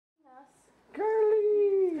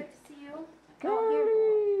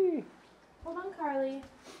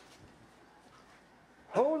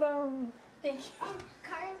Thank you.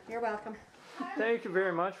 You're welcome. Thank you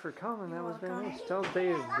very much for coming. That was very nice. Tell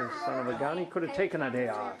Dave, the son of a gun, he could have taken a day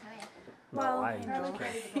off. Well, I'm just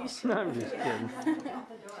kidding. I'm just kidding.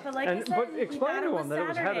 But like I said, but explain to him that it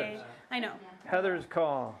was Saturday. Heather's. I know. Heather's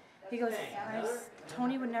call. He goes,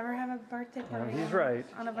 Tony would never have a birthday party. He's right.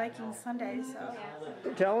 On a Viking Sunday, so.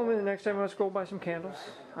 Tell him the next time let's go buy some candles.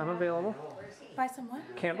 I'm available. Buy some what?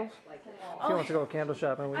 Candles. If he wants to go candle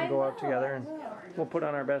shopping, we can go out together and we'll put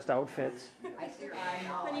on our best outfits. Then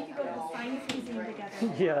you could go to the science museum together.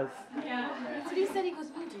 Yes. Yeah. That's what he said. He goes,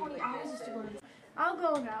 me and Tony always used to go to this. I'll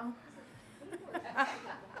go now.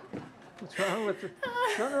 What's wrong with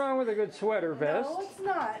nothing wrong with a good sweater vest? No, it's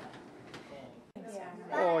not.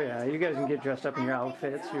 Oh yeah, you guys can get dressed up in your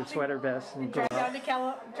outfits, your sweater vests, and go Drive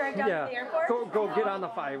down to the airport. Go get on the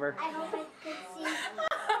Fiverr. I hope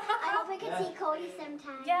I could see Cody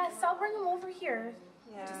sometime. Yes, I'll bring him over here.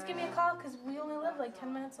 Yeah. Just give me a call because we only live like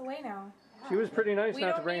 10 minutes away now. She was pretty nice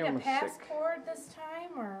not to bring him sick. We don't need a passport this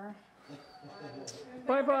time, or.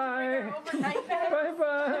 Bye bye. Bye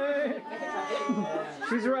bye.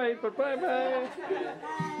 She's right, but bye bye.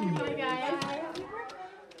 Bye guys.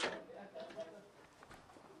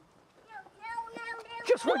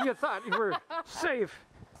 Just when you thought you were safe.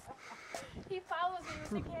 He follows me with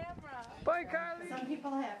the camera. Bye, Carly. Some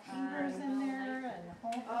people have fevers in there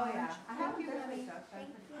and oh yeah. I hope you really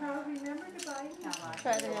remember to buy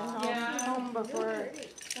Try to get home before.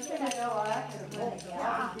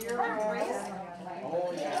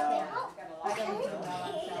 Oh yeah.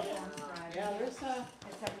 Yeah, there's a.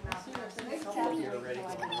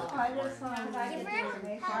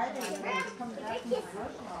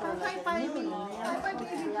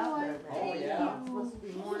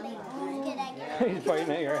 He's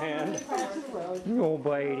biting at your hand. No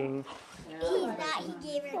biting. He's not, he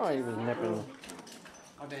gave her Oh, he was nipping.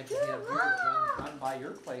 I bet you have run by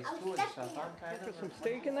your place too and stuff, aren't I? Put some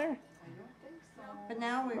steak in there? But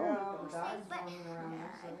now we're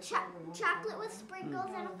chocolate with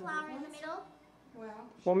sprinkles and a flower in the middle.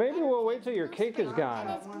 Well, maybe we'll wait till your cake is And gone.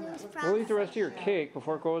 it's blues from We'll eat the rest of your cake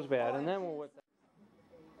before it goes bad, and then we'll whip that.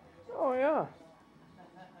 Oh yeah.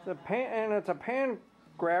 It's a pan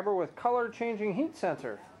grabber with color changing heat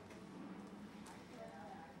sensor.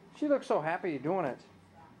 She looks so happy doing it.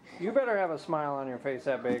 You better have a smile on your face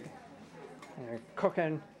that big. And you're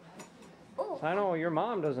cooking. Oh. I know your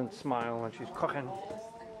mom doesn't smile when she's cooking.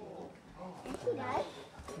 She does.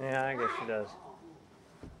 Yeah, I guess she does.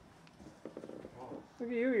 Look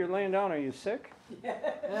at you, you're laying down. Are you sick?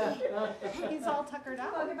 He's all tuckered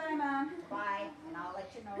up. Oh, goodbye, Mom. Bye, and I'll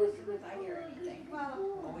let you know as soon as I hear anything.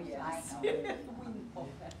 Oh, yes.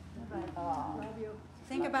 Love you.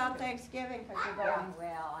 Think about Thanksgiving because you're going.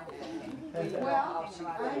 Well, I'm thinking. Well,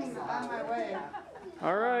 I'm on my way.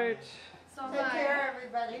 All right. Take care,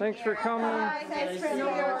 everybody. Thanks for coming. Thanks for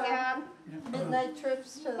your midnight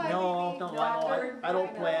trips to the. No, I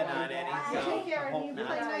don't plan on any, so Take care, I hope you not.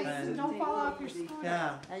 play nice. Don't fall off your scooter.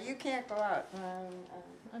 Yeah. Now, you can't go out.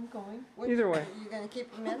 I'm going. Either way. You gonna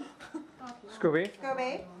keep them in? Scooby,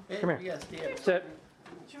 Scooby? come here. Yes, dear. Sit.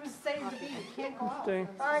 She was saying to me, you can't go out. Stay.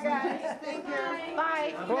 Bye, guys. Thank you.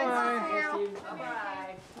 Bye. Bye.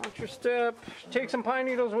 Bye. Watch your step. Take some pine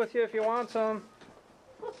needles with you if you want some.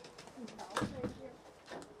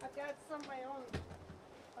 I've got some of my own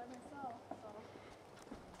by myself, so.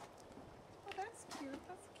 Oh, that's cute.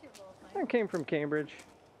 That's a cute little thing. I came from Cambridge.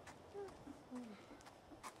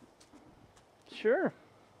 Sure.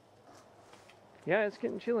 Yeah, it's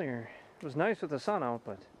getting chillier. It was nice with the sun out,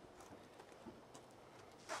 but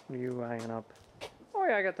what are you eyeing up? Oh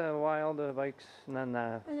yeah, I got the wild bikes, and then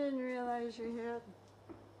I didn't realize you had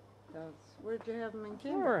those. Where'd you have them in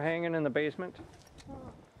Cambridge? we're hanging in the basement.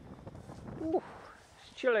 Ooh,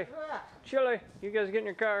 it's chilly. Chilly. You guys get in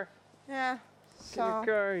your car. Yeah. Get in your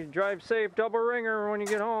car. You drive safe. Double ringer when you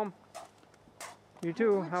get home. You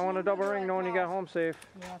too. I want a double ring knowing you got home safe.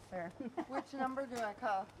 Yeah, fair. Which number do I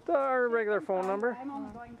call? Our regular phone number. I'm only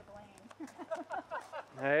going to Blaine.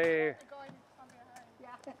 Hey.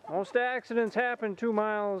 Most accidents happen 2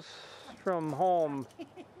 miles from home.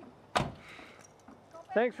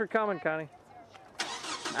 Thanks for coming, Connie.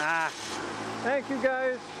 Thank you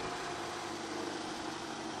guys.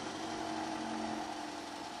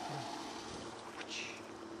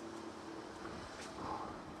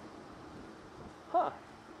 Huh.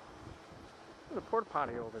 There's a porta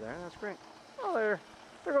potty over there. That's great. Oh, there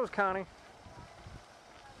goes Connie.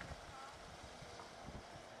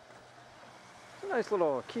 It's a nice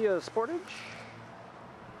little Kia Sportage.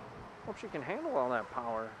 Hope she can handle all that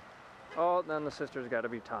power. Oh, then the sister's got to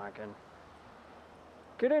be talking.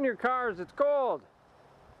 Get in your cars, it's cold.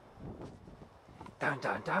 Dun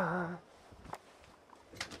dun dun.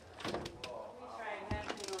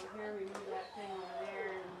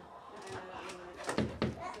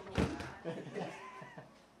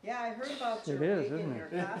 I heard about your It is, wig isn't and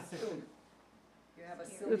it? your costume. You have a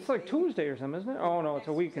silly It's like wig. Tuesday or something, isn't it? Oh no, it's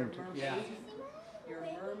a Your weekend. mermaid, Yeah. your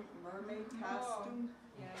mermaid costume.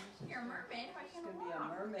 You're a mermaid, why She's are you gonna be gonna a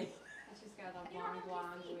walk? mermaid She's got a long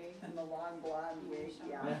blonde wig. and the long blonde wig,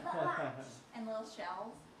 yeah. And little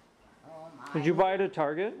shells. Oh my. Did you buy it at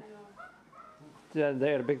Target? Yeah,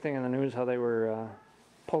 they had a big thing in the news how they were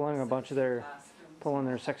pulling a bunch of their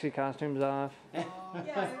sexy costumes off. Yeah,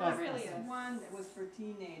 there was this one that was for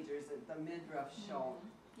teenagers at the midriff show.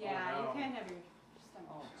 Yeah, Oh, no. you can't have your stomach.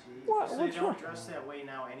 Oh, jeez. What? So you What's don't wrong? dress that way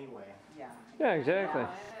now anyway. Yeah. Yeah, exactly.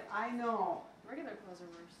 I know. Regular clothes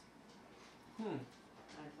are worse. I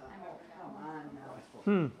thought, oh, come on now.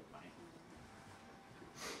 Hmm.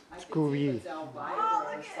 I could Scooby. see it's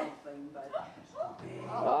Elvira or something, but.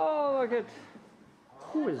 Oh, look at.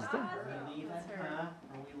 Who is that? Are we leaving, huh? Are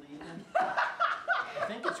we leaving? I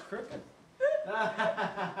think it's crooked.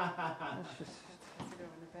 That's just. Has to go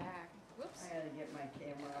in the back. Whoops. I gotta get my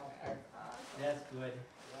camera out there. That's good.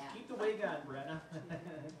 Keep the wig on, Brenna.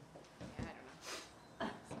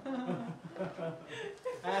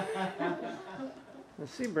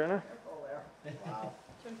 Let's see, Brenna. Wow.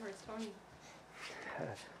 Turn towards Tony.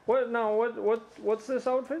 What now? What's this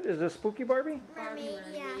outfit? Is this Spooky Barbie Mermaid,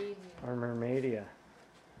 yeah. or Mermaidia?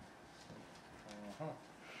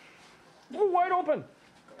 Oh, wide open!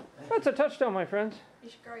 That's a touchdown, my friends. You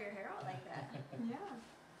should grow your hair out like that. Yeah.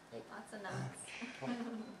 Lots of knots.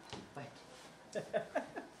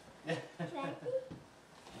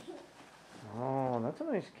 Oh, that's a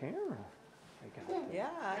nice camera. I got Yeah,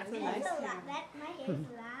 that's a It's nice a one. lot. That, my hair's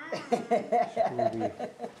Scooby. long.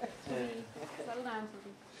 Settle down,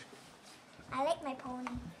 Sophie. I like my pony.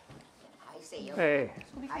 I see you. Hey,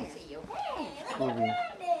 I see you. Scooby.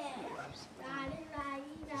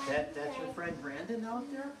 That's your friend Brandon out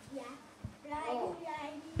there?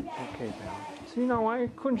 Okay, pal. See, now why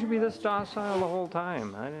couldn't you be this docile the whole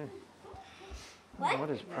time? I didn't. What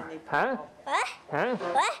is huh? What? Huh?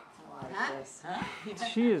 What?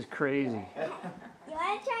 She is crazy. You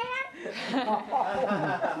want to try that? You want to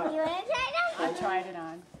try that? I tried it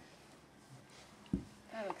on.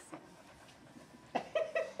 That looks sad.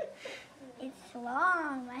 It's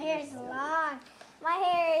long. My hair is long. My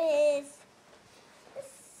hair is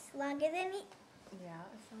longer than me. Yeah,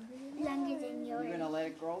 it's Longer than You're yours. gonna let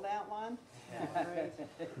it grow that long?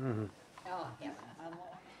 Mhm. Oh, yeah. I won't.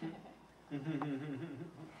 I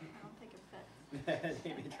don't think it fits.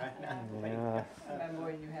 Maybe try not to wait. Yeah, Remember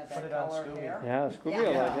when you had Put that it on colored Scooby. hair? yeah, Scooby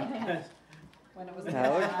will like it. When it was That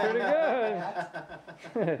looks pretty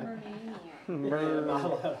good. Mermania.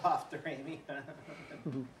 Model it off the Ramey. I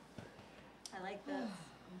like this.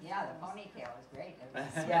 Yeah, the ponytail was great. It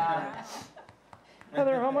was Yeah.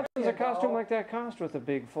 Heather, how much does a costume like that cost with a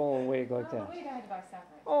big full wig like Oh, that? the wig I had to buy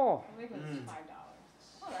separate. Oh, The wig was $5.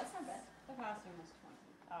 Oh, that's not bad. The costume was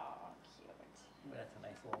 $20. Oh, cute. That's a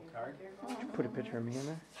nice little card. put a picture of me in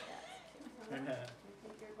there. You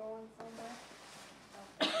think you're going somewhere?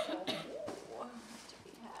 What do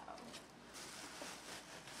we have?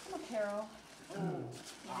 Some apparel. You know,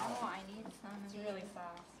 I need some. It's really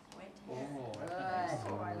soft. Wait. Oh, good.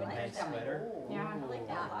 Oh, I like nice that. sweater. Yeah. I like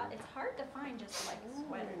that a lot. It's hard to find just like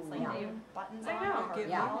sweaters. Like they have buttons I on know. them. Get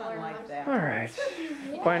Yeah. me one like that. All right.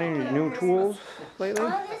 Finding new tools lately?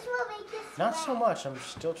 Oh, this will make you Not sweat. so much. I'm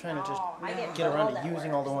still trying to just Oh, I get around all to that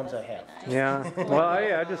using all the works. ones I have. Yeah. Well,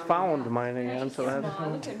 I just found mine again, so Small.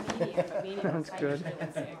 that's Look at medium. but medium That's is good. really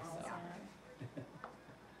big, so.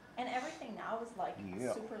 And everything now is like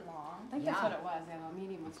Yeah. super long. I think that's what it was. Yeah, the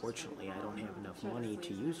medium was. just really Unfortunately, I long. don't have enough Short money to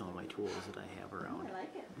sleeves. use all my tools that I have around. I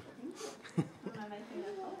like it. Thank you. I'm making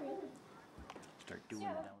that. Start doing it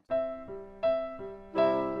out.